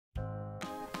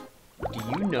Do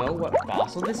you know what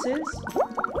fossil this is?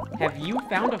 Have you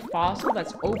found a fossil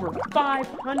that's over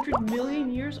 500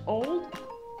 million years old?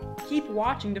 Keep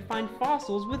watching to find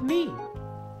fossils with me.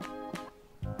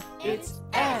 It's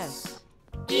S-E-V-Y.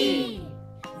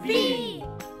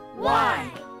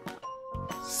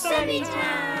 Sevy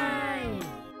Time!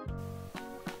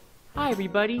 Hi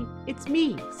everybody, it's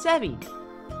me, Sevy.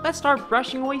 Let's start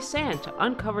brushing away sand to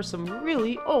uncover some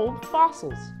really old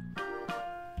fossils.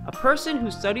 A person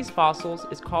who studies fossils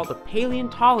is called a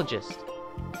paleontologist.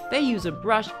 They use a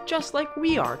brush just like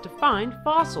we are to find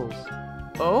fossils.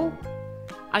 Oh,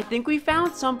 I think we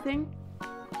found something.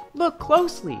 Look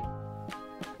closely.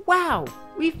 Wow,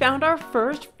 we found our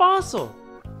first fossil.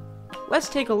 Let's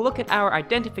take a look at our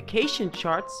identification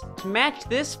charts to match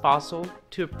this fossil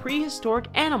to a prehistoric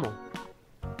animal.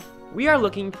 We are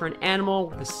looking for an animal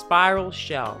with a spiral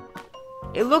shell.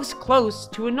 It looks close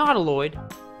to a nautiloid,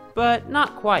 but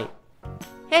not quite.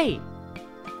 Hey,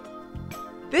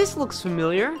 this looks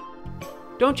familiar,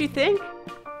 don't you think?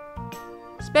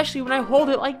 Especially when I hold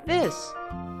it like this.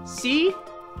 See?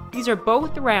 These are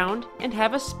both round and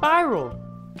have a spiral.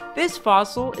 This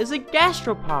fossil is a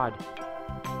gastropod.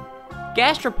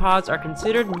 Gastropods are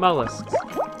considered molluscs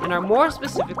and are more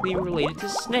specifically related to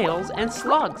snails and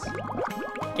slugs.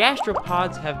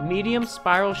 Gastropods have medium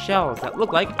spiral shells that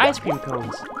look like ice cream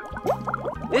cones.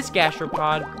 This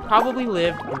gastropod probably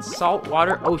lived in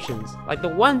saltwater oceans like the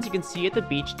ones you can see at the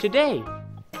beach today.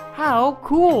 How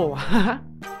cool!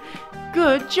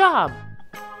 Good job!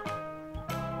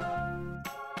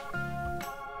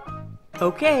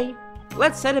 Okay,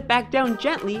 let's set it back down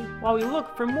gently while we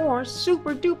look for more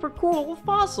super duper cool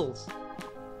fossils.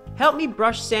 Help me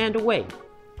brush sand away.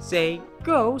 Say,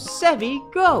 go, Sevy,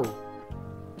 go!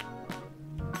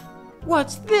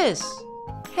 What's this?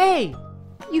 Hey,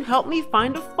 you helped me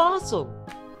find a fossil.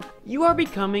 You are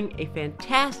becoming a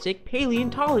fantastic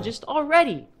paleontologist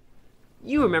already.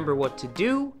 You remember what to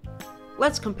do.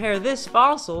 Let's compare this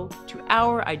fossil to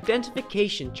our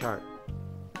identification chart.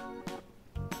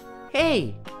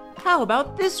 Hey, how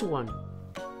about this one?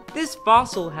 This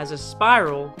fossil has a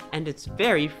spiral and it's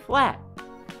very flat.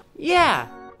 Yeah,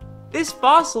 this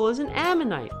fossil is an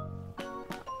ammonite.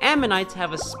 Ammonites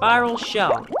have a spiral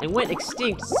shell and went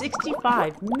extinct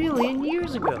 65 million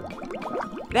years ago.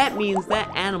 That means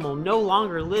that animal no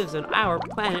longer lives on our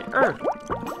planet Earth.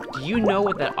 Do you know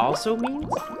what that also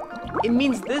means? It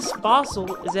means this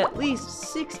fossil is at least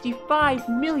 65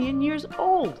 million years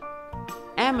old.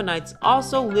 Ammonites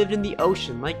also lived in the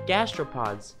ocean like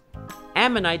gastropods.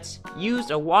 Ammonites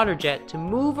used a water jet to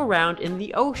move around in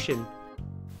the ocean.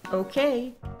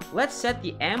 Okay, let's set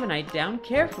the ammonite down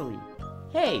carefully.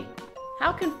 Hey,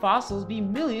 how can fossils be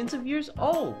millions of years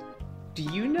old? Do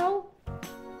you know?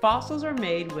 Fossils are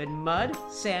made when mud,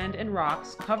 sand, and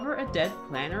rocks cover a dead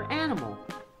plant or animal.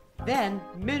 Then,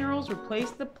 minerals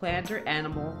replace the plant or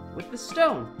animal with the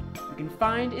stone you can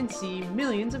find and see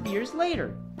millions of years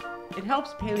later. It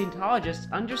helps paleontologists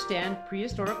understand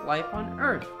prehistoric life on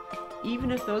Earth,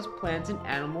 even if those plants and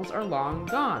animals are long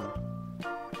gone.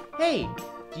 Hey,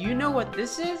 do you know what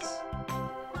this is?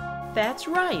 That's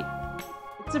right!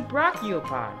 It's a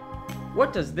brachiopod.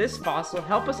 What does this fossil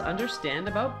help us understand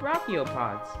about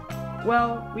brachiopods?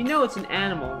 Well, we know it's an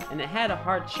animal and it had a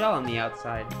hard shell on the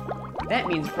outside. That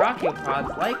means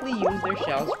brachiopods likely use their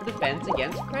shells for defense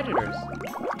against predators.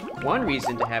 One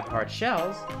reason to have hard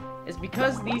shells is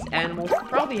because these animals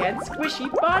probably had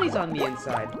squishy bodies on the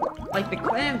inside, like the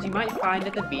clams you might find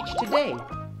at the beach today.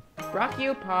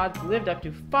 Brachiopods lived up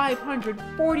to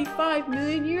 545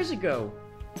 million years ago.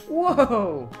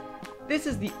 Whoa! This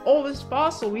is the oldest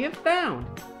fossil we have found.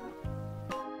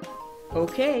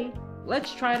 Okay,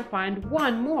 let's try to find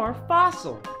one more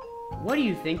fossil. What do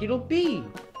you think it'll be?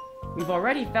 We've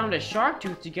already found a shark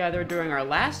tooth together during our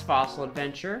last fossil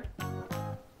adventure.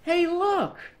 Hey,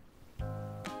 look!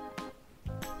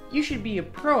 You should be a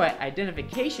pro at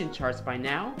identification charts by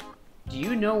now. Do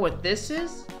you know what this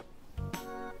is?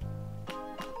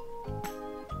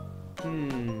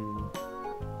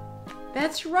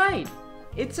 That's right!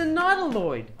 It's a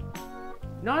nautiloid!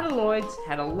 Nautiloids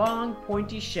had a long,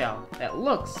 pointy shell that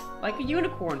looks like a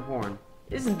unicorn horn.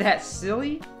 Isn't that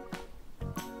silly?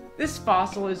 This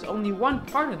fossil is only one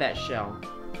part of that shell.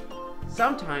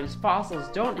 Sometimes fossils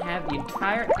don't have the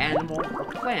entire animal or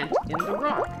plant in the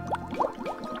rock.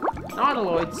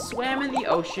 Nautiloids swam in the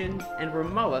ocean and were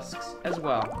mollusks as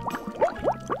well.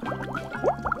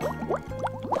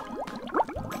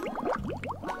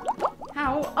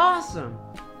 How awesome!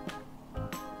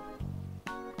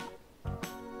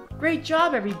 Great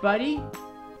job, everybody!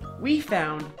 We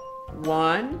found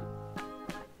 1,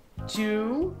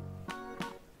 2,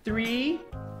 3,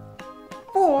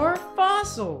 4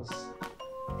 fossils.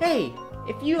 Hey,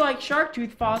 if you like shark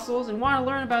tooth fossils and want to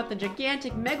learn about the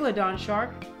gigantic megalodon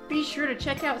shark, be sure to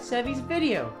check out Sevy's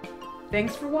video.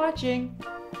 Thanks for watching.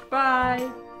 Bye.